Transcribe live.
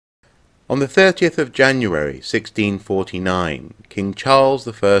On the 30th of January 1649, King Charles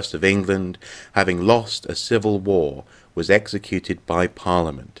I of England, having lost a civil war, was executed by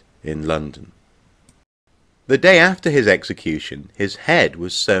Parliament in London. The day after his execution, his head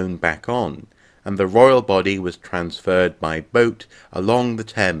was sewn back on, and the royal body was transferred by boat along the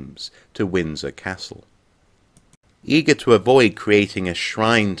Thames to Windsor Castle. Eager to avoid creating a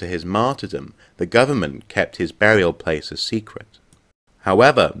shrine to his martyrdom, the government kept his burial place a secret.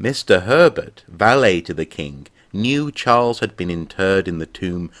 However, Mr. Herbert, valet to the king, knew Charles had been interred in the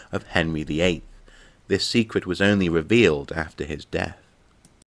tomb of Henry VIII. This secret was only revealed after his death.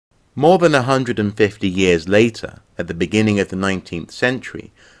 More than 150 years later, at the beginning of the 19th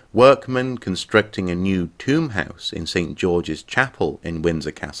century, workmen constructing a new tomb house in St. George's Chapel in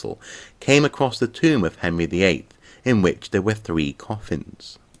Windsor Castle came across the tomb of Henry VIII, in which there were 3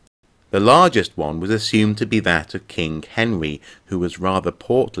 coffins. The largest one was assumed to be that of King Henry, who was rather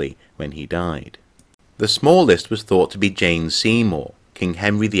portly when he died. The smallest was thought to be Jane Seymour, King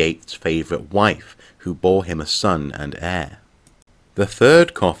Henry VIII's favourite wife, who bore him a son and heir. The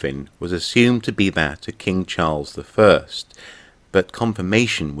 3rd coffin was assumed to be that of King Charles I, but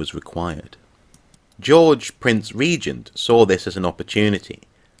confirmation was required. George, Prince Regent, saw this as an opportunity,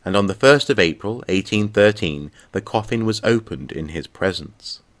 and on the 1st of April 1813 the coffin was opened in his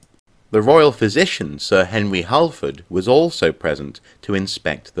presence. The royal physician, Sir Henry Halford, was also present to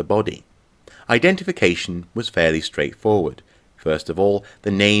inspect the body. Identification was fairly straightforward. First of all,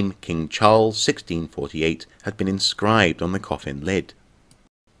 the name King Charles 1648 had been inscribed on the coffin lid.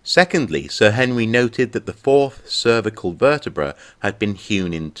 Secondly, Sir Henry noted that the 4th cervical vertebra had been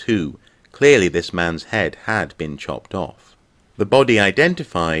hewn in 2. Clearly this man's head had been chopped off. The body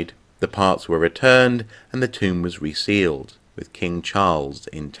identified, the parts were returned, and the tomb was resealed, with King Charles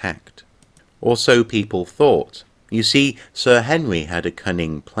intact. Or so people thought. You see, Sir Henry had a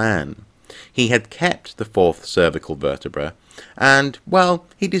cunning plan. He had kept the 4th cervical vertebra, and, well,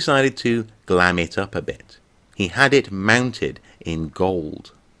 he decided to glam it up a bit. He had it mounted in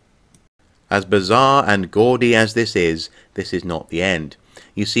gold. As bizarre and gaudy as this is not the end.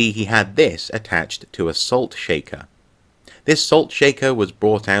 You see, he had this attached to a salt shaker. This salt shaker was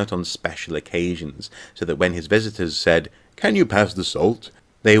brought out on special occasions, so that when his visitors said, "Can you pass the salt?"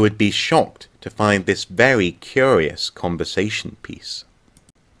 they would be shocked to find this very curious conversation piece.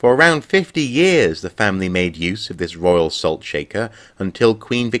 For around 50 years the family made use of this royal salt shaker until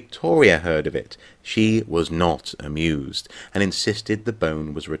Queen Victoria heard of it. She was not amused, and insisted the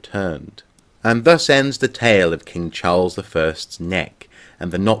bone was returned. And thus ends the tale of King Charles I's neck,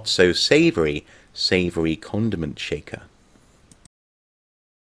 and the not-so-savoury condiment shaker.